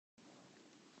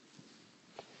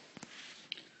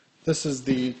This is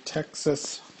the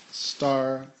Texas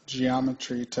STAAR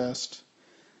geometry test.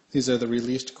 These are the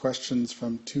released questions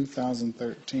from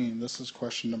 2013. This is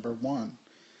question number 1.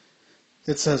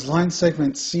 It says line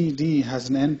segment CD has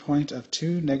an endpoint of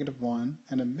 2, -1,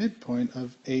 and a midpoint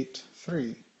of 8,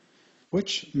 3.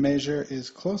 Which measure is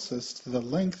closest to the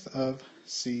length of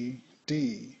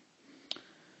CD?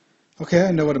 Okay,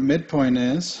 I know what a midpoint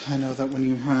is. I know that when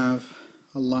you have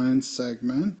a line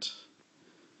segment,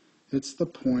 it's the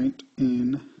point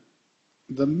in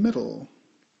the middle.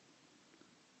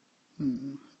 I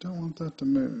don't want that to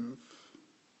move.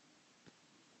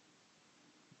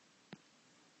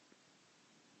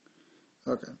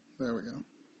 Okay, there we go.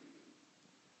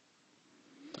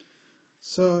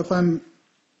 So if I'm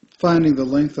finding the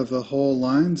length of the whole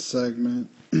line segment,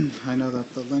 I know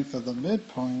that the length of the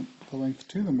midpoint, the length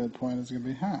to the midpoint is going to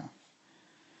be half.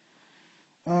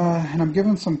 And I'm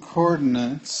given some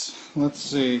coordinates. Let's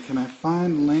see, can I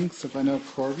find lengths if I know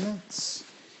coordinates?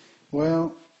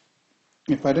 Well,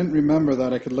 if I didn't remember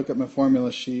that, I could look at my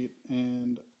formula sheet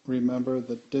and remember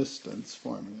the distance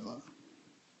formula.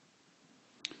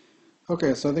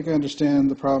 Okay, so I think I understand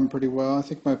the problem pretty well. I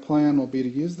think my plan will be to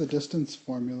use the distance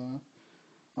formula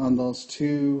on those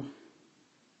two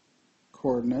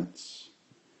coordinates.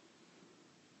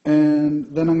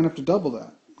 And then I'm going to have to double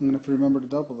that. I'm going to have to remember to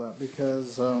double that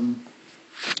because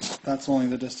that's only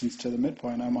the distance to the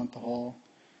midpoint. I want the whole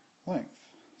length.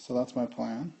 So that's my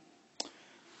plan.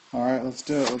 Alright, let's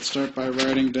do it. Let's start by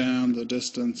writing down the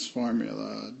distance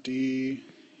formula. D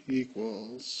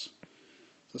equals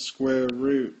the square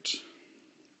root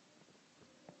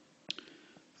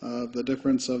of the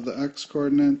difference of the x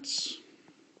coordinates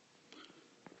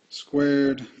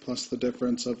squared plus the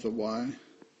difference of the y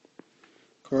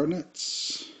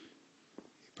coordinates.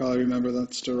 You probably remember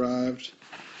that's derived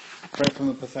right from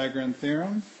the Pythagorean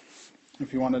theorem.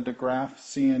 If you wanted to graph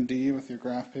C and D with your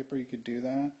graph paper, you could do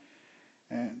that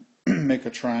and make a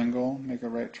triangle, make a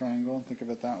right triangle, and think of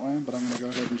it that way. But I'm going to go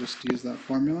ahead and just use that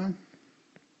formula.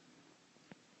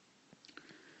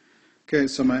 Okay,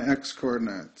 so my x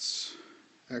coordinates.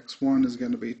 x1 is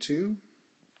going to be 2.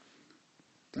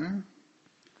 There.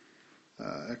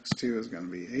 x2 is going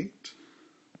to be 8.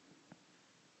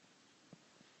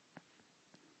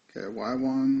 Okay,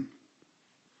 y1,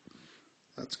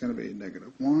 that's going to be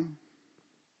 -1.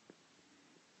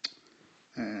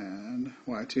 And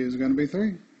y2 is going to be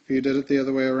 3. If you did it the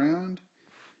other way around,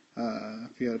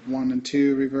 if you had 1 and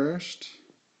 2 reversed,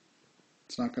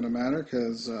 it's not going to matter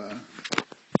because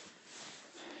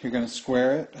you're going to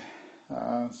square it.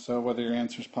 So whether your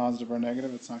answer is positive or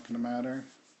negative, it's not going to matter.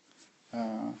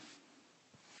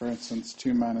 For instance,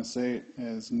 2 minus 8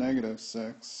 is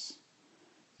 -6.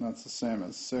 That's the same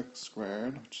as 6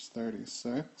 squared, which is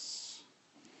 36.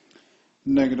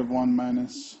 -1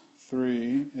 minus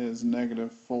 3 is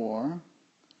 -4.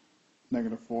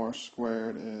 -4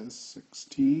 squared is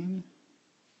 16.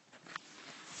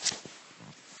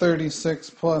 36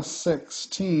 plus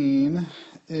 16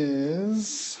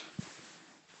 is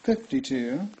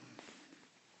 52.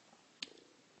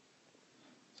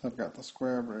 So I've got the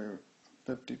square root of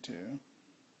 52.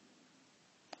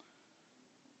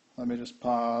 Let me just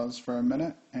pause for a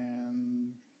minute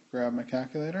and grab my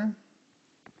calculator.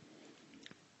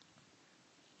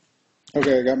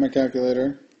 Okay, I got my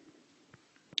calculator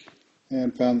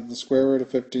and found that the square root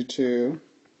of 52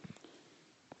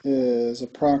 is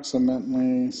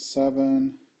approximately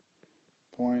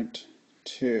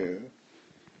 7.2.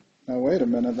 Now wait a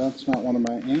minute, that's not one of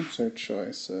my answer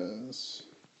choices.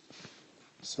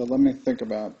 So let me think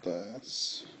about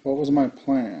this. What was my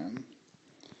plan?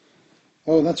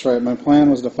 Oh, that's right, my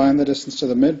plan was to find the distance to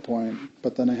the midpoint,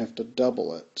 but then I have to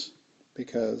double it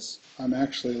because I'm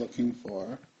actually looking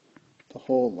for the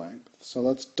whole length. So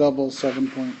let's double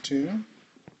 7.2,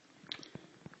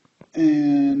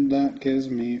 and that gives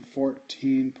me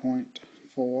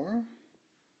 14.4,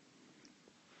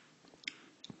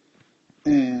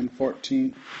 and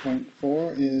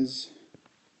 14.4 is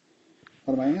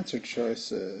one of my answer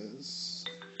choices.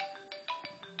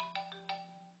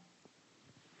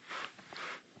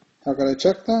 How could I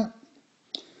check that?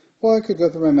 Well, I could go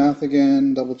through my math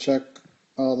again, double check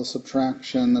all the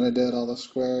subtraction that I did, all the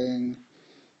squaring.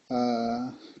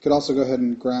 Could also go ahead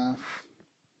and graph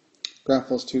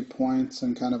those 2 points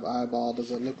and kind of eyeball,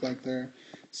 does it look like they're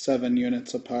 7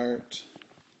 units apart?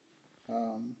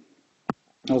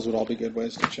 Those would all be good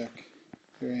ways to check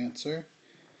your answer.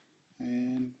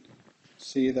 And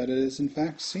see that it is in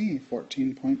fact C,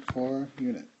 14.4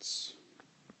 units.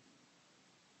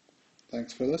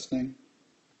 Thanks for listening.